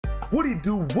What it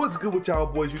do? What's good with y'all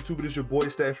boys? YouTube, it is your boy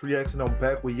Stash Reacts, and I'm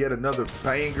back with yet another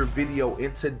banger video.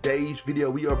 In today's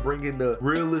video, we are bringing the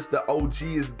realest, the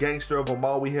OGest gangster of them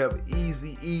all. We have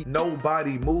Eazy-e,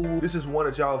 Nobody Move. This is one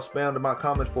that y'all have spammed in my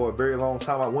comments for a very long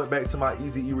time. I went back to my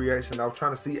Eazy-e reaction. I was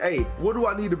trying to see, hey, what do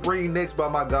I need to bring next by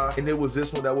my guy? And it was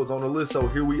this one that was on the list. So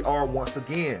here we are once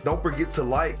again. Don't forget to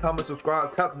like, comment,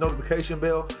 subscribe, tap the notification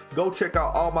bell. Go check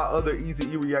out all my other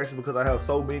Eazy-e reactions because I have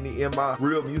so many in my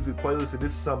real music playlist. And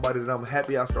this is somebody that I'm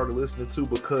happy I started listening to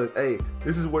because, hey,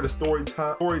 this is where the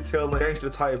storytelling, gangster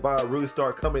type vibe really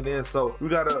start coming in. So we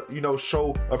gotta, you know,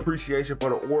 show appreciation for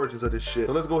the origins of this shit.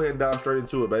 So let's go ahead and dive straight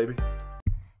into it, baby.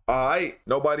 All right,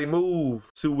 Nobody Move.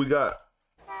 See what we got.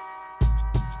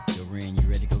 Yo, Ren, you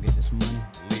ready to go get this money?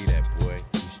 Leave that, boy.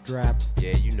 You strapped?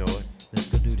 Yeah, you know it.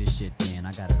 Let's go do this shit, man.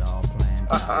 I got it all planned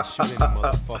out. Shoot any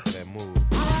motherfucker that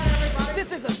move.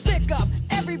 This is a stick up.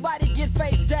 Everybody get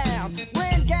face down.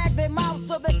 Ren gag their mouth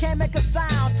so they can't make a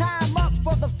sound. Time up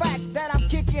for the fact that I'm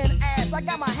kicking ass. I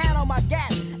got my hand on my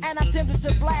gas and I'm tempted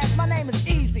to blast. My name is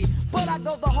Easy, but I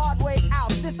go the hard way out.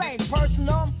 This ain't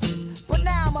personal, but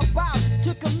now I'm about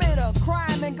to commit a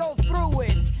crime and go through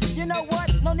it. You know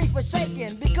what? No need for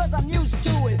shaking because I'm used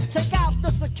to it. Check out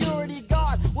the security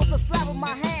guard with a slap of my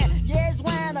hand. Yeah, he's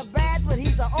wearing a badge, but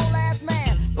he's an old ass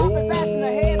man. Pop his ass in the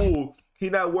head. He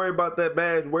not worried about that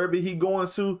badge. Wherever he going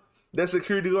to, that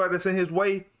security guard that's in his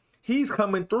way, he's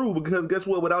coming through because guess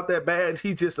what? Without that badge,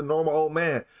 he's just a normal old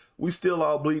man. We still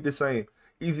all bleed the same.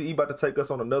 Eazy-e about to take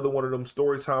us on another one of them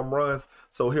story time runs.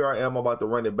 So here I am about to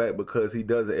run it back because he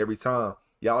does it every time.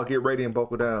 Y'all get ready and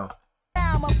buckle down.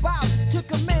 Now I'm about to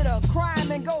commit a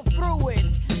crime and go through it.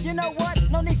 You know what?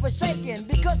 No need for shaking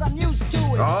because I'm used to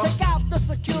it. Check out the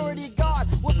security guard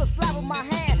with a slap of my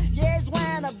hand. Yeah, he's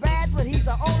wearing a badge, but he's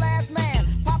an old ass man.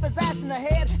 Pop his ass in the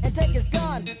head and take his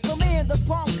gun. So me and the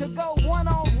punk could go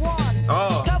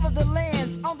one-on-one. Cover the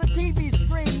lens on the TV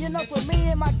screen. You know, so me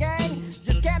and my gang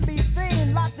just can't be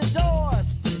seen. Lock the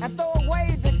doors and throw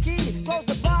away the key. Close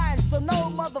the blinds so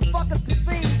no motherfuckers can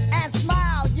see. And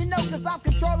smile, you know, cause I'm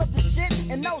control of the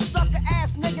shit. And no sucker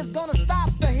ass niggas gonna stop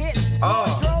the hit.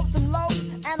 Drove some loads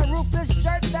and a roofless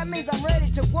shirt. That means I'm ready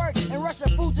to work and rush the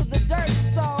food to the dirt.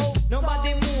 So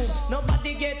nobody move,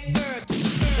 nobody get hurt.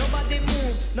 Nobody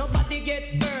move, nobody get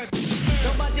hurt.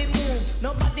 Nobody move,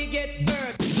 nobody get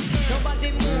hurt.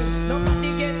 Nobody move,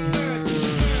 nobody get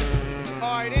hurt.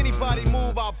 Alright, anybody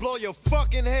move, I'll blow your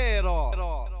fucking head off.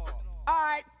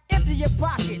 Alright, empty your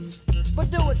pockets, but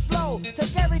do it slow.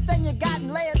 Take everything you got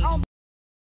and lay it on.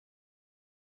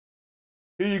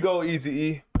 Here you go,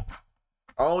 Eazy-e.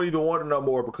 I don't even want it no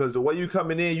more because the way you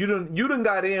coming in, you done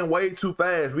got in way too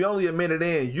fast. We only a minute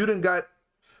in. You done got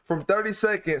from 30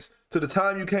 seconds to the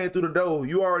time you came through the door,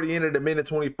 you already entered a minute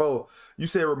 24. You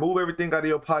said remove everything out of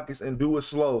your pockets and do it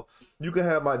slow. You can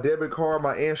have my debit card,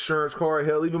 my insurance card,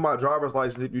 hell, even my driver's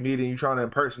license if you need it and you trying to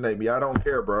impersonate me. I don't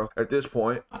care, bro, at this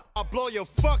point. I'll blow your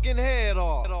fucking head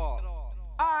off.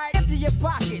 Alright, empty your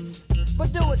pockets,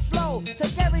 but do it slow.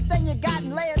 Take everything you got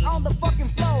and lay it on the fucking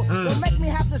floor. Don't make me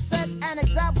have to set an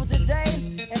example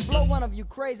today and blow one of you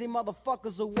crazy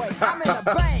motherfuckers away. I'm in a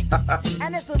bank,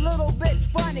 and it's a little bit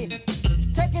funny.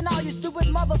 Taking all you stupid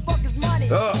motherfuckers' money.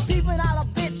 Peeping out a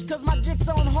bitch cause my dick's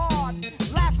on hard.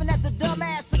 Laughing at the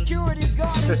dumbass security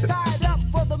guard who's tied up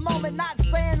for the moment, not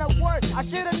saying a word. I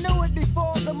should've knew it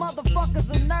before, the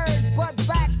motherfucker's a nerd. But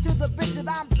back to the bitch that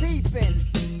I'm peeping.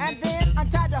 And then I'm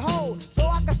tied to hold so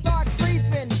I can start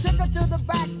creeping. Took her to the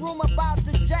back room about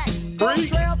to jack.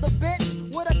 Trailed the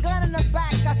bitch with a gun in the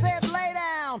back. I said lay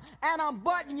down and I'm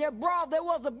butting your bra. There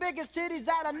was the biggest titties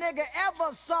that a nigga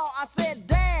ever saw. I said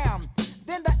damn.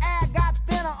 Then the air got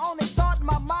thinner. Only thought in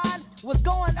my mind was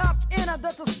going up in her.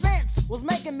 The suspense was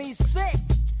making me sick.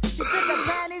 She took her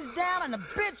panties down and the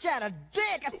bitch had a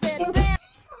dick. I said damn.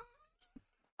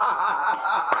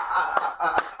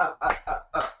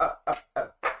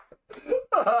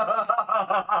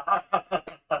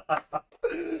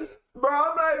 Bro,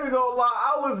 I'm not even gonna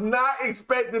lie. I was not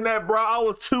expecting that, bro. I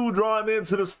was too drawn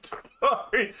into the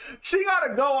story. She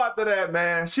gotta go after that,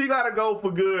 man. She gotta go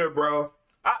for good, bro.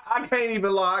 I can't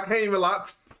even lie. I can't even lie.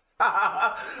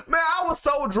 Man, I was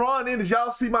so drawn in. Did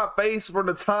y'all see my face from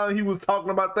the time he was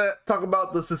talking about that? Talking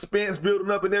about the suspense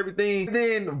building up and everything. And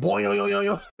then, boy, yo, yo, yo,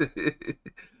 yo.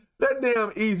 That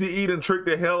damn Eazy-e done tricked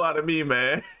the hell out of me,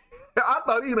 man. I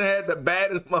thought he done had the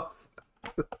baddest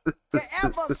motherfucker you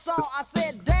ever saw. I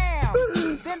said damn.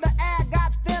 Then the air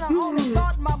got thinner. Only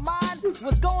thought in my mind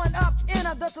was going up in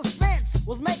her. The suspense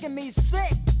was making me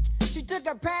sick. She took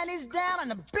her panties down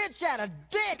and the bitch had a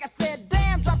dick. I said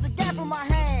damn, dropped the gap in my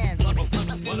hand. What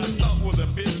I thought was a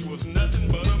bitch was nothing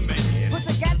but a man. Put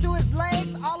the gap to his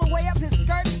legs all the way up his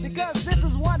skirt because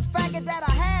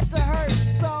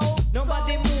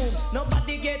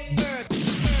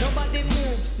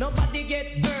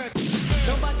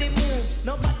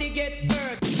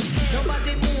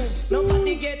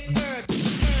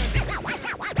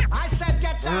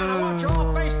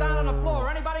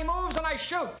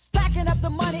shoot. Stacking up the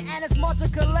money and it's more to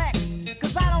collect.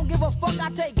 Cause I don't give a fuck, I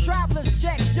take traveler's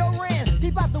checks. Your rent,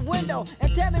 peep out the window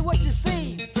and tell me what you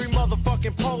see. 3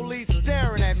 motherfucking police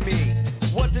staring at me.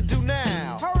 What to do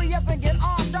now? Hurry up and get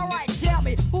armed, alright, tell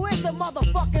me, who is the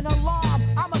motherfucking alarm?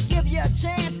 I'ma give you a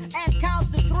chance and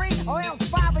count to 3, or else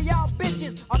 5 of y'all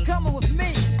bitches are coming with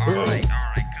me. Alright,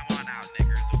 come on out,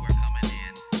 niggas. We're coming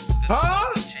in. This is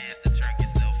Huh? a chance to turn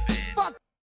yourself in. Fuck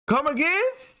Come again?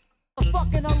 the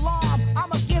fucking alarm.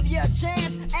 I'ma give you a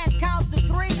chance and count to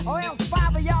 3, or else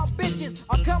 5 of y'all bitches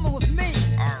are coming with me.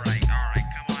 Alright,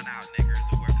 come on out, niggas.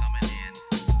 We're coming in.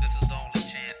 This is the only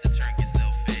chance to turn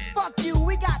yourself in. Fuck you,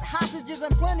 we got hostages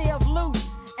and plenty of loot.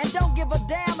 And don't give a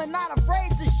damn and not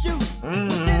afraid to shoot. We're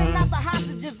sending out the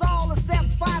hostages, all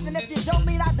except 5. And if you don't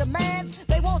meet our demands,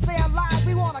 they won't stay alive.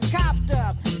 We want a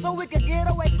copter, so we can get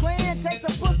away clean and take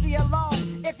some pussy along.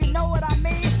 If you know what I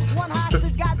mean. One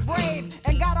hostage got brave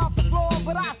and got off the floor,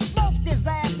 but I smoked his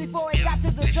ass before he got to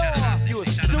the door. You a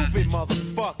stupid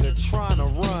motherfucker trying to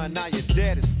run. Now you're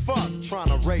dead as fuck trying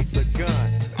to race a gun.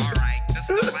 Alright, this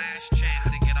is the last chance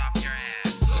to get off your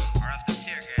ass, or else the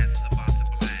tear gas is about to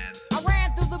blast. I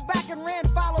ran through the back and ran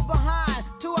followed behind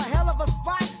to a hell of a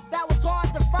spot that was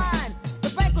hard to find.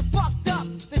 The bank was fucked up,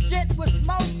 the shit was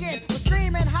smoking, was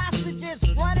screaming hostages,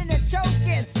 running and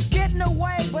choking, getting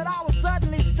away, but I was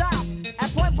suddenly stopped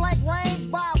at point blank range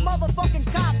by a motherfucking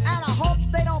cop. And I hope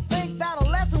they don't think that a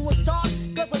lesson was taught,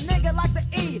 cause a nigga like the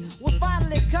E was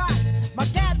finally caught. My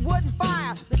gat wouldn't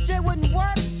fire, the shit wouldn't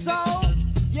work, so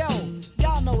yo,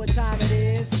 y'all know what time it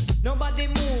is. Nobody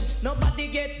move, nobody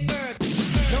get hurt.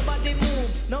 Nobody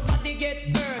move, nobody get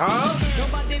hurt. Huh?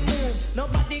 Nobody move,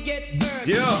 nobody get hurt.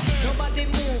 Yeah. Nobody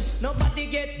move, nobody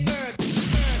get hurt.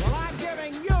 Well, I'm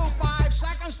giving you 5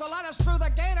 seconds to let us through the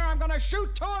gate, or I'm gonna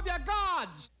shoot 2 of your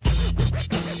guards.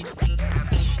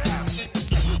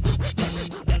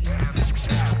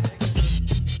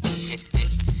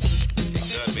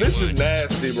 This is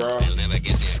nasty, bro.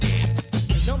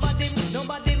 Nobody,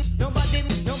 nobody, nobody,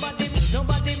 nobody,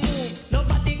 nobody move,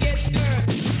 nobody get hurt.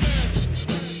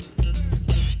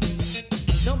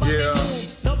 Nobody Yeah.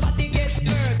 move, nobody get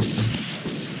hurt.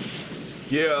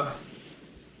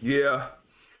 Yeah.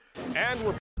 And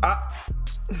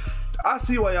I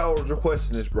see why y'all was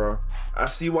requesting this, bro. I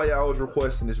see why y'all was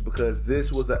requesting this, because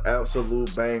this was an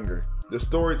absolute banger. The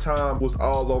story time was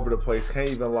all over the place, can't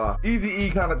even lie. Eazy-E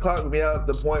kind of clocked me out at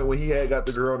the point when he had got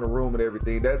the girl in the room and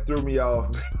everything. That threw me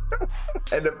off.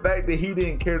 And the fact that he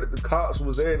didn't care that the cops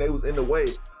was there and they was in the way.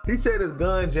 He said his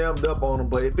gun jammed up on him,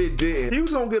 but if it didn't, he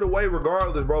was gonna get away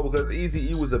regardless, bro, because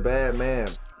Eazy-E was a bad man.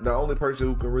 The only person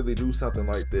who can really do something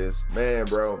like this. Man,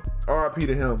 bro, RIP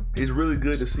to him. It's really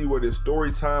good to see where this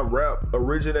story time rap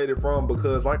originated from,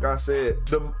 because like I said,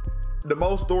 the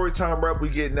most story time rap we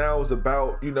get now is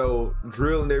about, you know,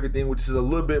 drill and everything, which is a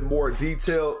little bit more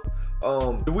detailed.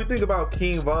 If we think about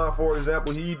King Von, for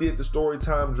example, he did the story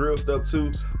time drill stuff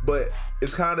too, but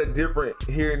it's kind of different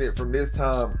hearing it from this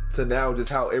time to now,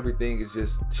 just how everything is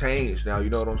just changed now,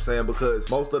 you know what I'm saying? Because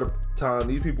most of the time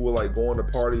these people were like going to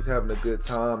parties, having a good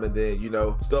time, and then, you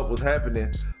know, stuff was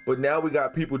happening. But now we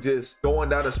got people just going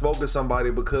down and smoking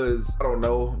somebody because, I don't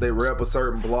know, they rep a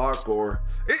certain block, or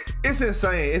it's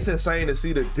insane. It's insane to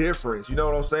see the difference, you know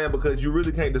what I'm saying? Because you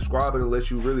really can't describe it unless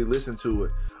you really listen to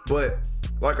it. But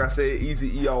like I said,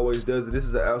 Eazy-E always does it. This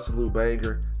is an absolute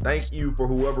banger. Thank you for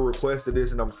whoever requested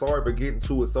this, and I'm sorry for getting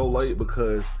to it so late,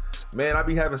 because man, I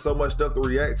be having so much stuff to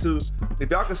react to.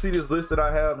 If y'all can see this list that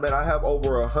I have, man, I have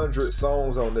over 100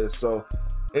 songs on this. So,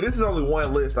 and this is only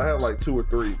one list. I have like 2 or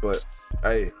 3, but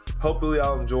hey, hopefully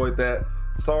y'all enjoyed that.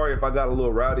 Sorry if I got a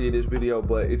little rowdy in this video,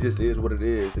 but it just is what it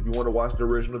is. If you want to watch the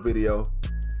original video,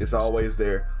 it's always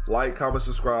there. Like, comment,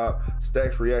 subscribe.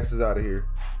 Stacks Reacts is out of here.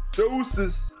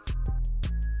 Deuces.